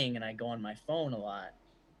human being, and I go on my phone a lot,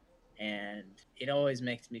 and it always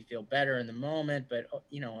makes me feel better in the moment. But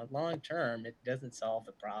long term, it doesn't solve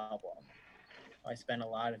the problem. I spend a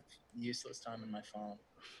lot of useless time on my phone.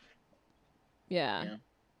 Yeah.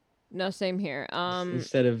 No, same here.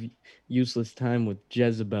 Instead of useless time with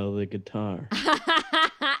Jezebel the guitar.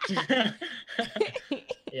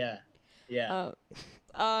 Yeah.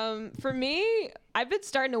 For me, I've been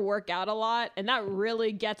starting to work out a lot, and that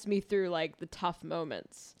really gets me through like the tough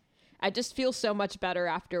moments. I just feel so much better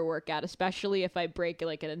after a workout, especially if I break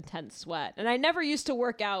like an intense sweat. And I never used to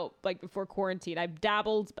work out like before quarantine. I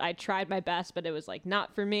dabbled, I tried my best, but it was like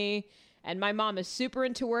not for me. And my mom is super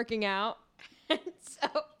into working out. And so,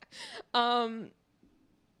 oh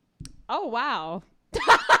wow.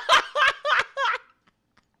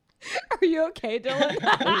 Are you okay, Dylan?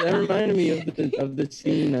 That reminded me of the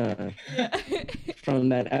scene from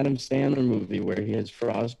that Adam Sandler movie where he has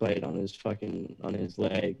frostbite on his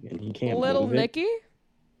leg and he can't Little move Nicky? it.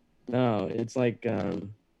 No, it's like I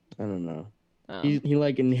don't know. Oh. He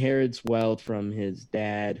like inherits wealth from his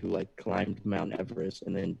dad who like climbed Mount Everest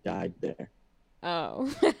and then died there. Oh.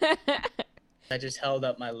 I just held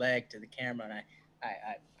up my leg to the camera, and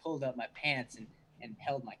I pulled up my pants and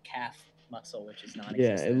held my calf muscle, which is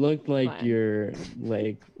non-existent. Yeah, it looked like your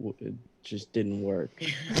leg just didn't work.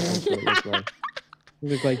 That's what it looked like. It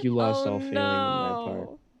looked like you lost all feeling in that part.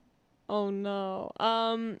 Oh no.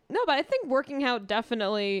 No, but I think working out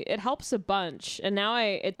definitely, it helps a bunch. And now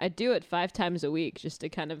I do it 5 times a week just to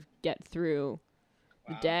kind of get through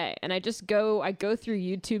the day. And I go through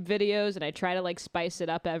YouTube videos and I try to like spice it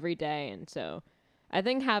up every day. And so I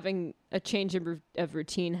think having a change of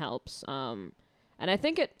routine helps. And I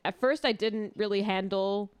think at first I didn't really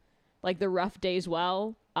handle like the rough days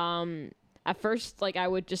well. At first, like I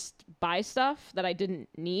would just buy stuff that I didn't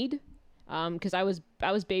need. Because I was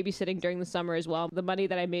babysitting during the summer as well. The money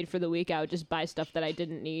that I made for the week, I would just buy stuff that I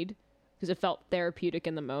didn't need because it felt therapeutic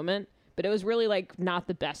in the moment. But it was really like not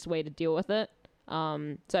the best way to deal with it.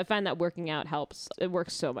 So I find that working out helps. It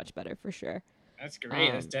works so much better for sure. That's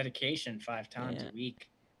great. That's dedication 5 times a week.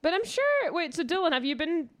 But I'm sure. Wait, so Dylan, have you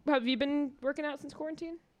been working out since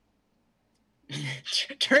quarantine?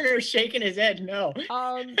 Turner's shaking his head. No.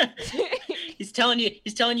 He's telling you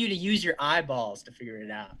to use your eyeballs to figure it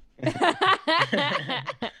out.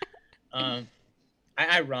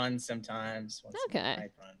 I run sometimes. I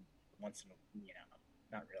run once in a,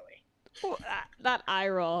 not really. That eye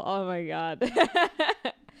roll. Oh my god.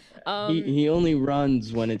 He only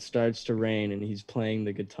runs when it starts to rain and he's playing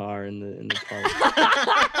the guitar in the park.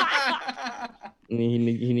 And he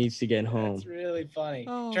needs to get home. That's really funny.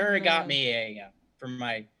 Turner got me for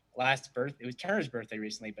my last birthday. It was Turner's birthday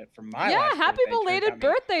recently, but for my happy belated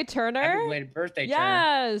birthday, Turner. Happy belated birthday,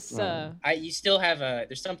 yes. Turner. Yes. You still have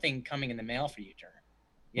there's something coming in the mail for you, Turner.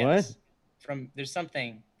 Yes. What? There's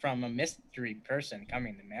something from a mystery person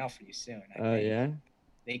coming in the mail for you soon. Yeah.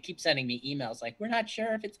 They keep sending me emails like, we're not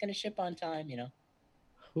sure if it's going to ship on time,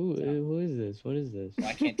 Who is this? What is this? Well,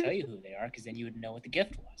 I can't tell you who they are because then you would know what the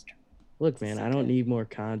gift was, Turner. Look, man, I don't need more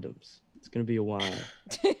condoms. It's going to be a while.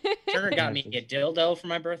 Turner got me a dildo for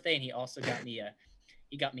my birthday, and he also got me a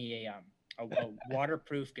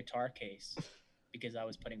waterproof guitar case because I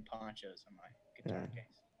was putting ponchos on my guitar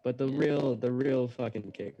case. But the real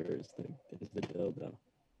fucking kicker is the dildo.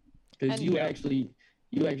 Because you actually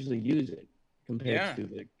use it. Compared to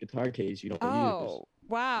the guitar case, you don't use. Oh,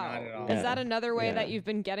 wow. Not at all. Is that another way that you've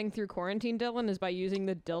been getting through quarantine, Dylan, is by using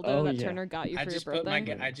the dildo that Turner got you for your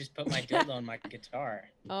birthday? I just put my dildo on my guitar.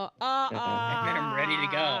 And then I'm ready to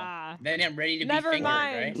go. Then I'm ready to be fingered,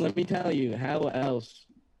 right? Let me tell you, how else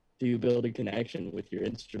do you build a connection with your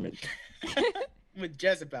instrument? With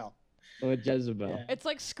Jezebel. With Jezebel. Yeah. It's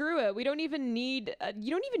like, screw it. We don't even need.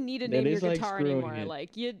 You don't even need to name your guitar anymore. It.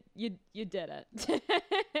 Like you did it.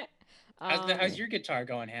 How's your guitar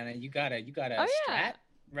going, Hannah? You got a Strat,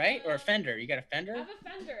 right? Or a Fender? You got a Fender? I have a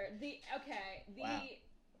Fender.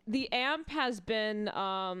 The amp has been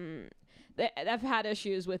I've had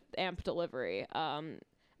issues with amp delivery.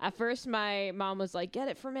 At first my mom was like, get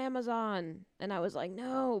it from Amazon, and I was like,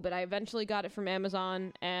 no, but I eventually got it from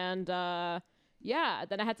Amazon, and then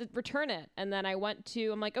I had to return it, and then I'm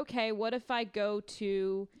like, okay, what if I go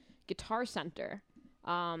to Guitar Center,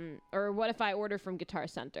 or what if I order from Guitar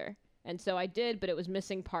Center? And so I did, but it was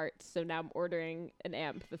missing parts. So now I'm ordering an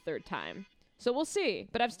amp the 3rd time. So we'll see.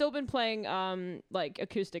 But I've still been playing like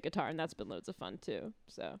acoustic guitar, and that's been loads of fun too.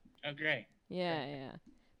 So. Oh, great. Yeah, yeah.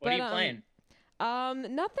 What are you playing?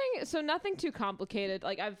 Nothing too complicated.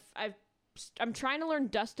 Like I'm trying to learn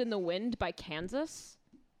 "Dust in the Wind" by Kansas.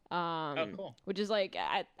 Oh, cool. Which is like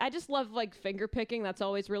I just love like finger picking. That's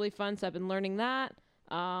always really fun. So I've been learning that.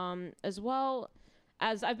 As well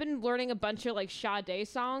as I've been learning a bunch of like Sade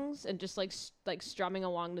songs and just like strumming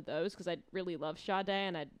along to those because I really love Sade,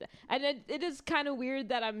 and it is kind of weird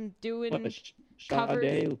that I'm doing covers.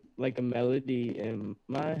 Sade, like a melody in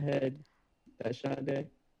my head. That's Sade.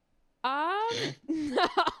 No.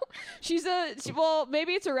 Well,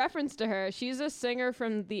 maybe it's a reference to her. She's a singer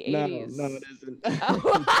from the 80s. No, it isn't.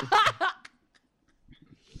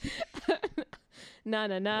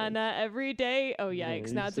 Na every day. Oh yikes!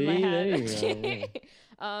 Yeah, now it's see, in my head. there you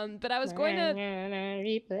go, But I was going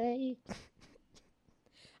to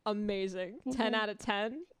amazing 10 out of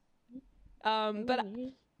 10.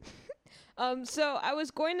 So I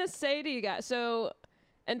was going to say to you guys. So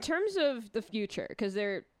in terms of the future, because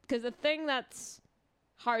the thing that's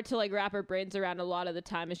hard to like wrap our brains around a lot of the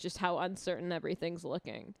time is just how uncertain everything's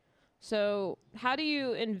looking. So how do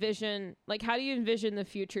you envision the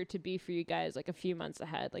future to be for you guys like a few months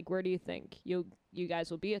ahead? Like where do you think you guys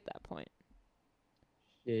will be at that point?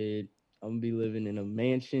 Shit, I'm gonna be living in a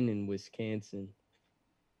mansion in Wisconsin.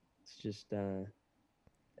 It's just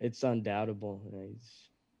it's undoubtable.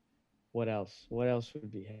 What else? What else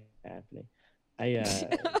would be happening?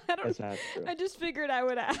 That's not true. I just figured I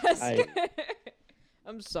would ask.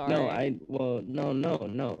 I'm sorry. No. Yeah.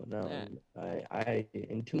 I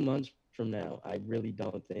in 2 months from now, I really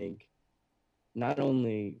don't think. Not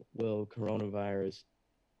only will coronavirus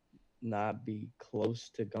not be close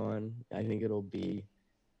to gone, I think it'll be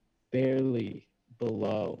barely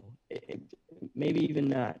below, maybe even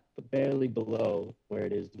not, but barely below where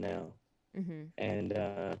it is now. Mm-hmm. And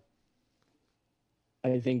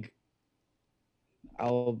I think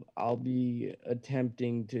I'll be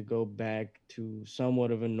attempting to go back to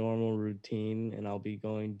somewhat of a normal routine, and I'll be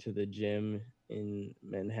going to the gym in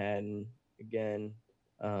Manhattan again,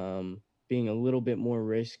 being a little bit more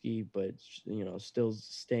risky, but still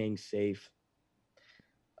staying safe.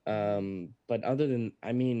 But other than,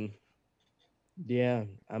 yeah,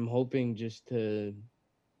 I'm hoping just to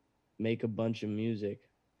make a bunch of music.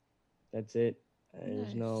 That's it.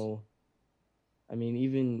 There's no.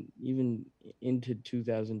 Even into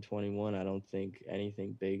 2021, I don't think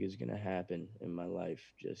anything big is gonna happen in my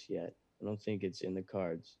life just yet. I don't think it's in the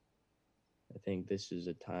cards. I think this is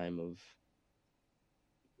a time of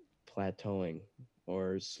plateauing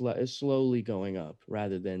or slowly going up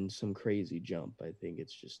rather than some crazy jump. I think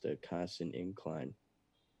it's just a constant incline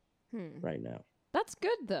right now. That's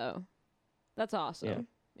good though. That's awesome.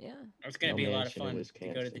 Yeah. It's gonna be a lot of fun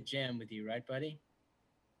to go to the gym with you, right, buddy?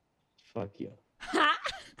 Fuck you.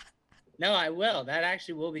 No, I will. That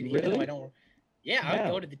actually will be. Really? I don't. Yeah,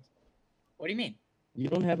 I'll go to the. What do you mean? You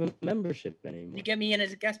don't have a membership anymore. You get me in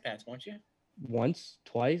as a guest pass, won't you? Once,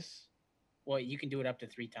 twice. Well, you can do it up to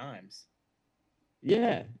 3 times.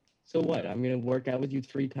 Yeah. So what? I'm gonna work out with you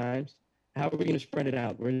 3 times. How are we gonna spread it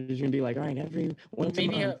out? We're just gonna be like, all right, every once a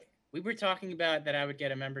month. We were talking about that I would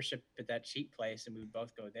get a membership at that cheap place, and we would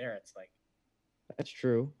both go there. It's like. That's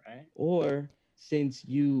true. Right. Or since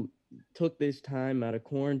you took this time out of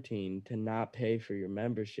quarantine to not pay for your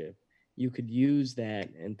membership, you could use that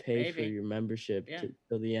and pay for your membership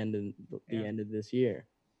till the end of this year.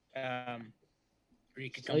 Or you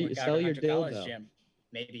could come work out at Hunter College gym.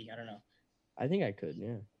 Maybe, I don't know. I think I could,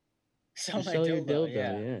 yeah. Sell your dildo,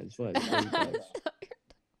 yeah. It's what?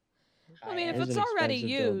 I mean, if it's already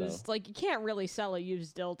used, like you can't really sell a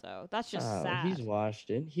used dildo. That's just sad. He's washed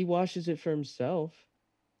it. He washes it for himself.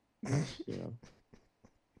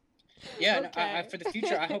 Yeah, okay. For the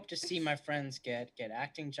future, I hope to see my friends get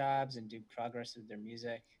acting jobs and do progress with their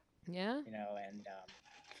music. Yeah. And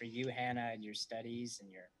for you, Hannah, and your studies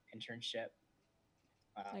and your internship.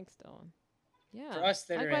 Thanks, Dylan. Yeah. For us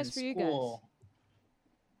that are in school.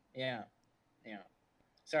 Yeah.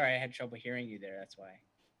 Sorry, I had trouble hearing you there. That's why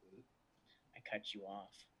I cut you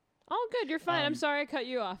off. Oh, good. You're fine. I'm sorry I cut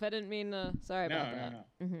you off. I didn't mean to. Sorry about that. No.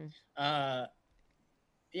 Mm-hmm.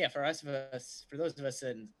 Yeah, for those of us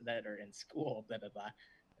that are in school, blah blah blah,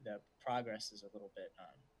 the progress is a little bit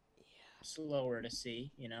slower to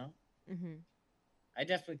see. Mm-hmm. I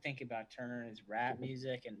definitely think about Turner and his rap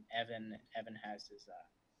music, and Evan has his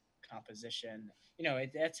composition.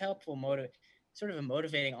 It's helpful, sort of a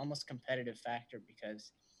motivating, almost competitive factor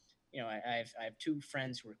because, I have 2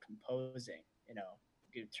 friends who are composing.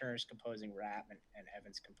 Turner's composing rap and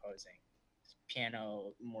Evan's composing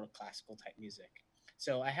piano, more classical type music.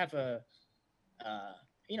 So I have a I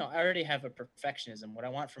already have a perfectionism. What I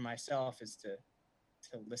want for myself is to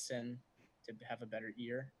listen, to have a better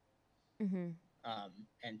ear, Mm-hmm.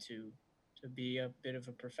 and to be a bit of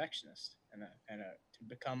a perfectionist to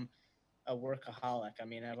become a workaholic. I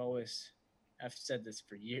mean, I've said this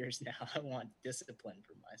for years now. I want discipline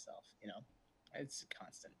for myself. It's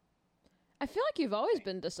constant. I feel like you've always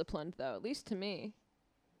been disciplined, though, at least to me.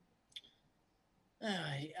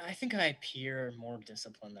 I think I appear more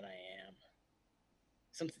disciplined than I am.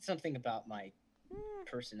 Something about my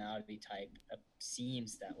personality type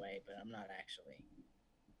seems that way, but I'm not actually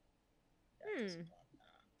that disciplined.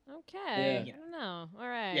 Okay. Yeah. I don't know. All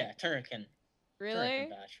right. Yeah, Turner can Really?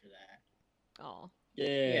 vouch for that. Oh.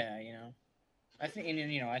 Yeah, I think,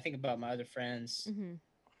 and I think about my other friends. Mm-hmm.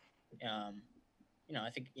 I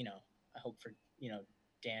think, I hope for,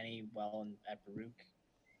 Danny well and at Baruch.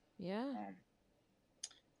 Yeah.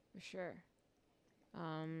 For sure.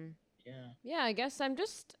 Yeah. Yeah, I guess I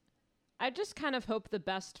just kind of hope the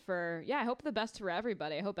best for, I hope the best for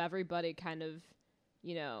everybody. I hope everybody kind of,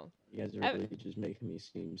 You guys are really just making me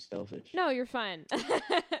seem selfish. No, you're fine.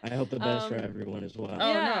 I hope the best for everyone as well.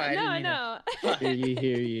 Oh, yeah, no, I no, know.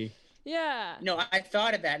 Hear ye. Yeah. No, I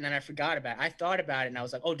thought of that and then I forgot about it. I thought about it and I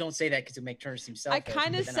was like, oh, don't say that because it'll make Turner seem selfish. I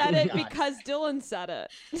kind of But then said it forgot. because Dylan said it.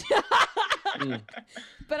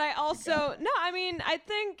 But I also, no, I mean, I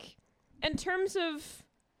think in terms of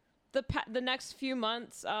the next few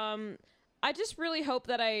months, I just really hope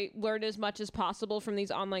that I learn as much as possible from these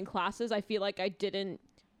online classes. I feel like I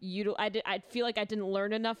feel like I didn't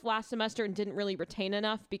learn enough last semester and didn't really retain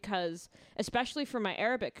enough because, especially for my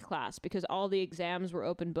Arabic class, because all the exams were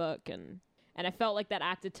open book and I felt like that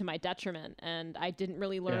acted to my detriment and I didn't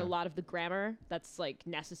really learn a lot of the grammar that's like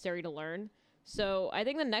necessary to learn. So I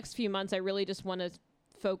think the next few months I really just want to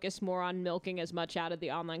focus more on milking as much out of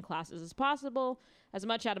the online classes as possible, as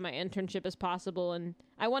much out of my internship as possible, and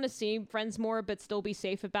I want to see friends more but still be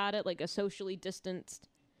safe about it, like a socially distanced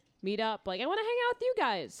meetup. Like I want to hang out with you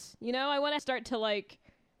guys, I want to start to like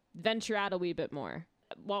venture out a wee bit more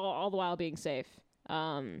while all the while being safe.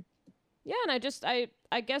 And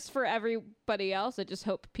I guess for everybody else I just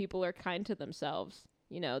hope people are kind to themselves.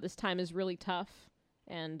 This time is really tough,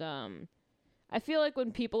 and I feel like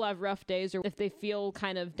when people have rough days or if they feel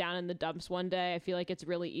kind of down in the dumps one day, I feel like it's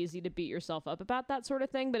really easy to beat yourself up about that sort of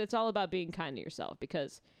thing, but it's all about being kind to yourself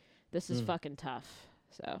because this is fucking tough.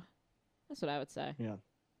 So that's what I would say. Yeah.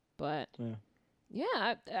 But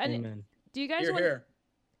yeah, Amen. do you guys want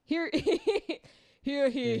here? Do you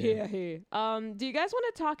guys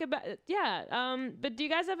want to talk about but do you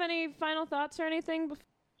guys have any final thoughts or anything?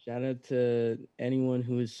 Shout out to anyone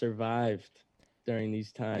who has survived during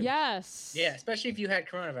these times. Yes. Yeah, especially if you had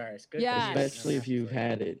coronavirus. Good. Yes. Especially if you've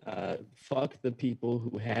had it. Fuck the people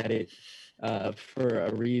who had it for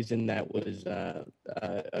a reason that was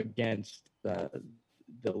against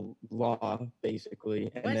the law,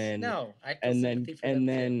 basically, and What? then No, and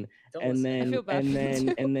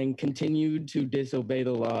then continued to disobey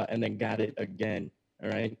the law and then got it again. All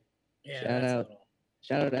right. Yeah.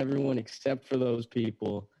 Shout out everyone except for those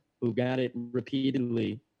people who got it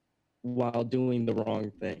repeatedly while doing the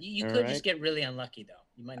wrong thing. You could just get really unlucky though.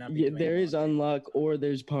 You might not be. Yeah, there is unluck, or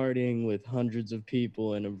there's partying with hundreds of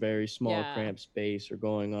people in a very small, cramped space, or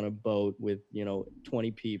going on a boat with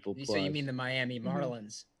 20 people. So you mean the Miami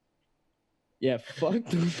Marlins? Yeah, fuck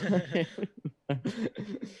the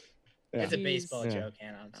It's a baseball joke,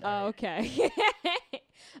 Hannah. I'm sorry. Oh, okay.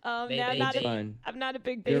 I'm not a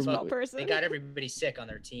big baseball person. They got everybody sick on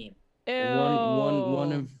their team. Ew.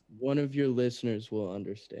 One of your listeners will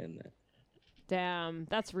understand that. Damn,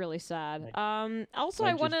 that's really sad. Also,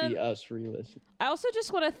 I want to be us re-listen. I also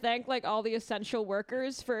just want to thank like all the essential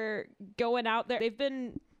workers for going out there. They've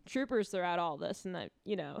been troopers throughout all this, and that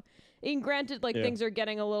and granted, like things are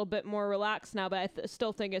getting a little bit more relaxed now, but I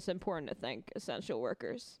still think it's important to thank essential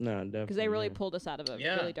workers. No, definitely, because they really pulled us out of a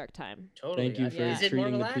really dark time. Totally. Thank you for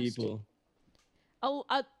treating the people.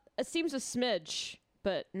 It seems a smidge,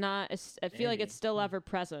 but not. I feel like it's still ever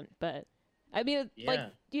present, but. I mean,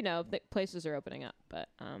 places are opening up, but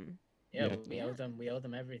we owe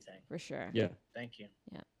them everything for sure. Yeah, thank you.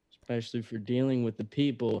 Yeah, especially for dealing with the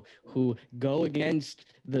people who go against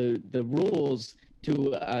the rules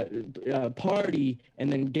to party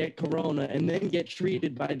and then get corona and then get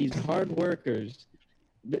treated by these hard workers.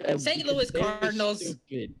 St. Louis Cardinals.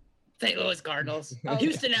 St. Louis Cardinals.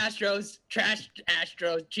 Houston Astros. Trash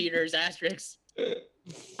Astros. Cheaters. Asterisks.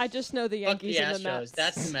 I just know the Yankees and the Mets.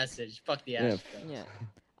 That's the message. Fuck the Astros. Yeah.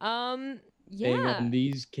 Hang on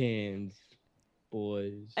these cans,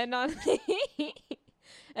 boys. And on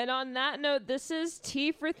And on that note, this is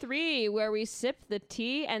Tea for 3, where we sip the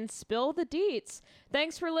tea and spill the deets.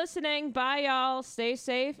 Thanks for listening. Bye, y'all. Stay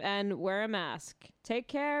safe and wear a mask. Take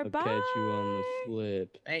care. I'll Bye. catch you on the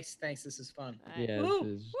flip. Thanks. This is fun. All right. Yeah, Woo!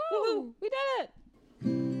 this is. Woo! We did it.